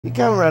You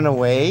can't run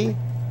away.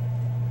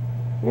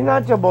 You're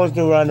not supposed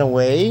to run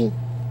away.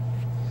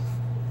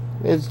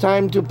 It's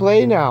time to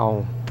play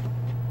now.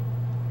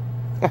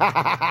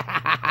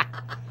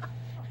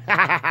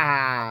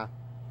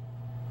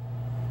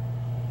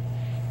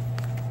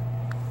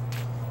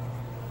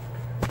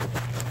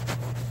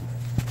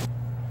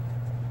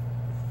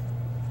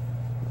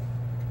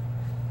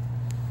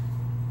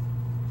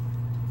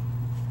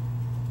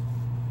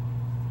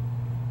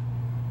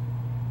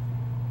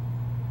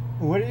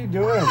 What are you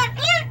doing?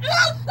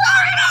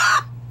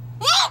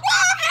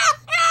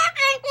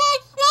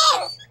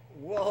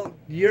 Well,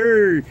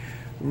 you're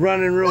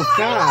running real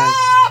fast.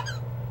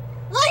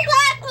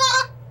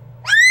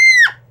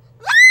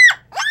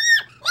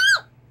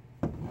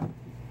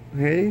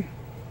 Hey?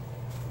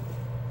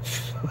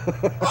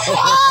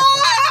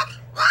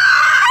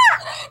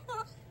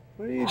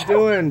 What are you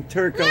doing,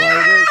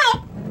 Turkolitis?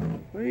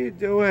 What are you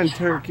doing,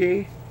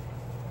 Turkey?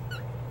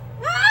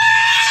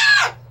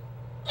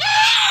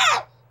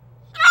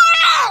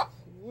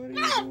 What are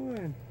you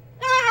doing?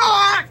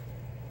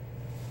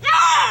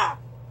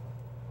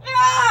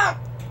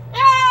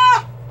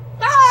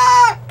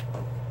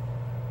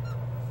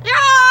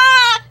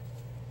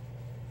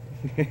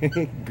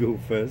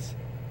 Goofus.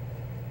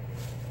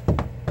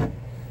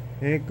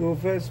 Hey,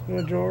 Goofus,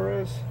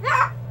 Majoras.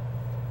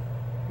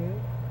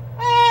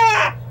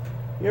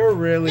 You're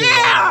really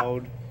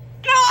loud.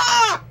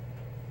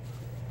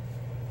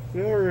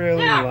 You're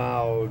really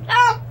loud.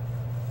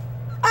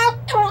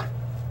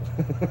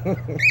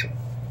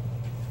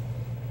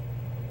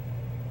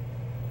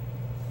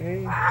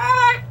 Hey,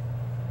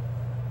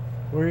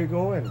 where are you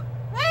going?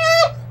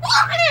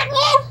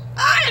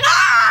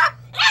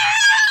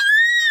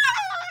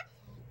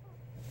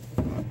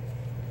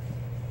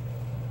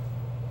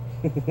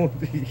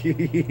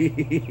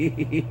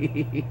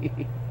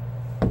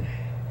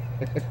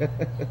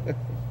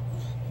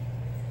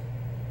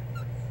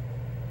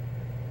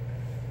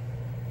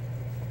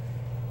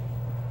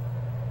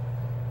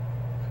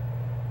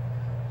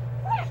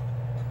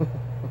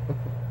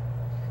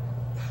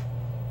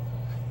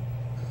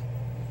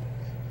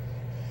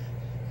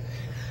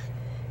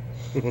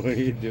 What are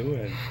you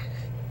doing?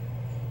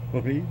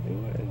 What are you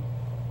doing?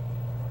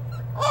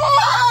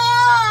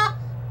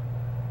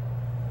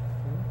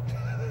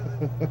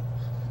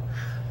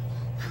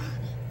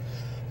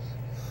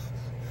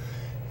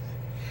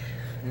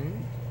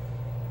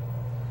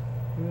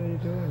 What are you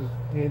doing?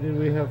 Hey, did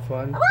we have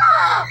fun?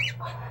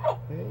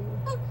 Hey,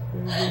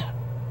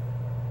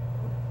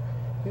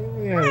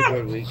 we had a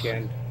good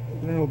weekend.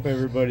 I hope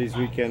everybody's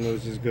weekend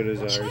was as good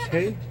as ours.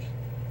 Hey?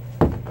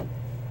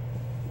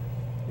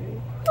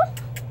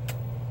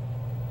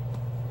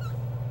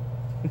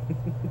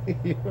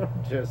 You're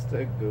just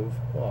a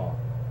goofball.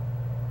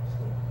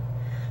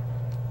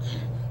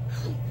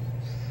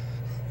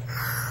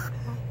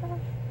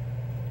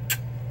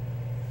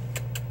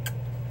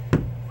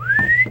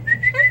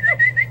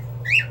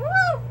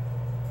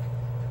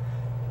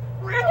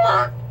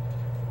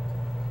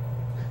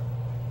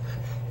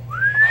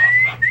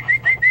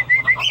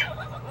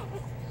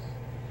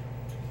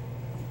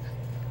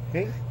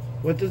 Hey,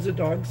 what does the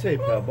dog say,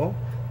 Pebble?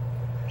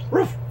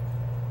 Roof!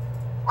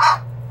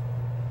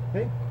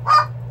 Hey.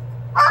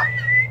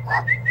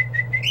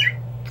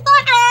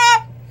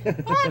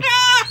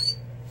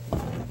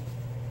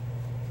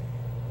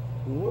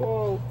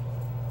 Whoa.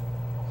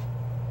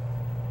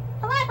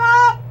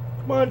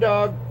 Come on,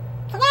 dog.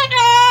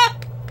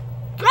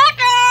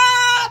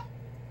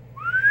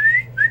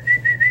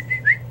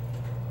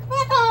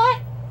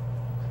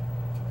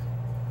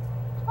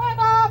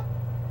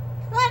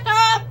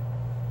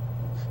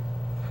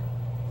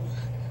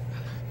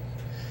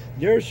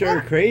 You're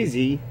sure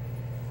crazy.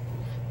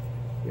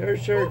 You're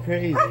sure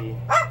crazy.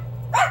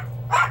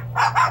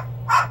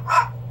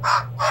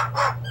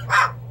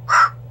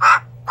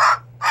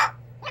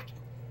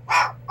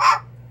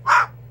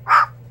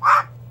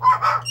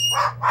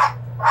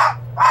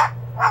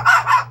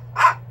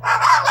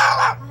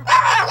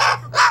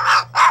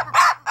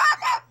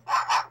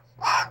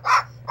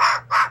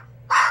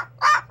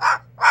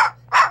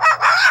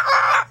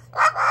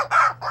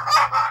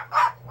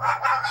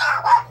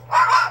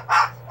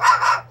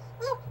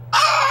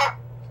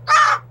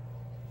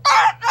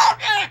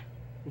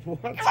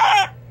 What?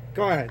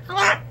 Go ahead. Come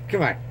on.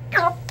 Come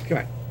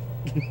on.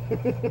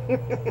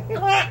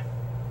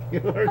 You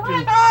are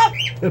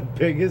just the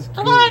biggest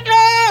goof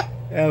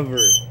ever.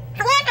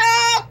 Come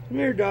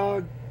here,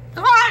 dog.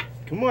 Come on.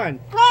 Come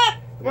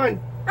on.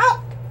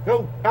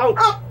 Go. Out.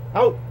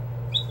 Out.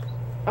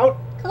 Out.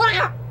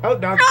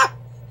 Out, dog.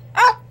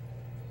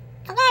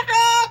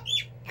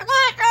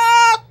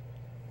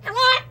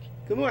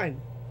 Come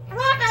on.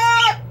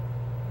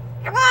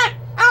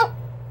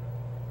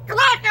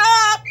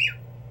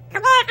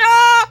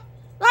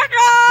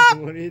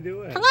 What are you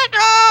doing?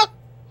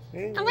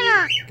 Hey, come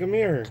here. Come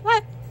here.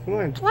 Come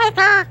on.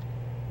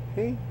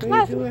 Hey, what are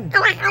you doing?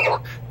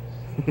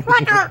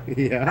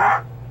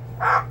 Yeah.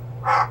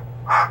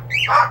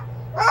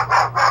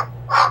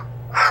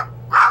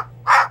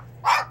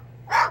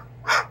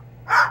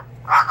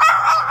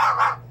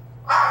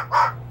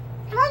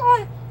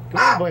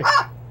 Good boy.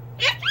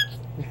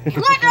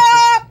 Come on,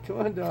 dog. Come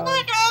on, dog.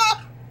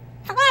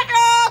 Come on,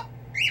 dog.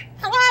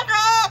 Come on,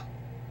 dog.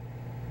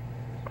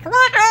 Come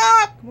on,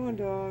 dog. Come on,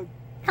 dog.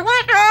 Come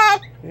on,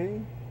 dog.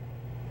 Hey.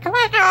 Come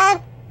on,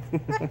 dog.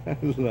 I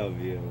love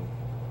you.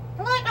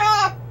 Come on,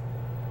 dog.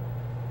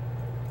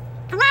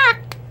 Come on.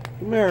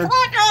 Come here. Come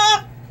on,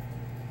 dog.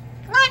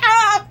 Come on,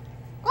 dog.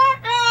 Come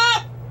on,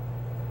 dog.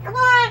 Come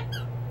on.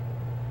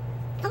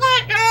 Come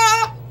on, dog.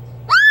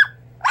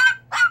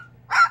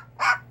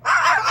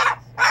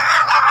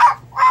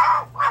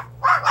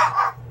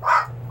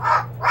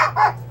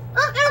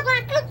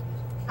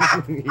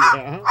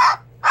 Yeah.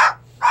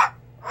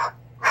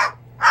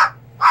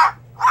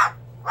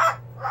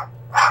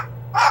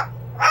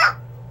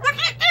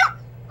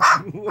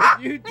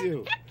 What'd you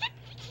do?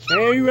 Hey,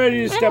 are you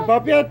ready to step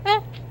up yet?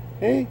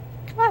 Hey,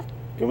 come on.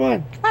 Come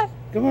on. Come on.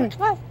 Come on.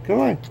 Come on. Come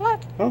on.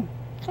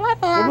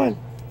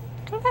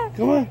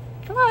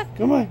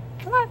 Come on.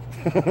 Come on.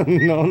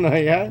 No,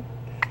 not yet.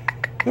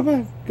 Come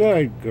on.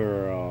 Good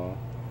girl.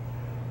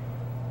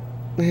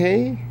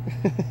 Hey,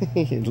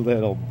 you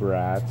little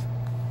brat.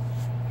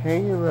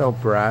 Hey, you little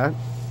brat.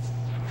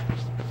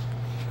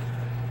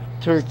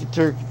 Turkey,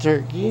 turkey,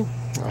 turkey.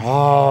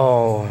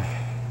 Oh.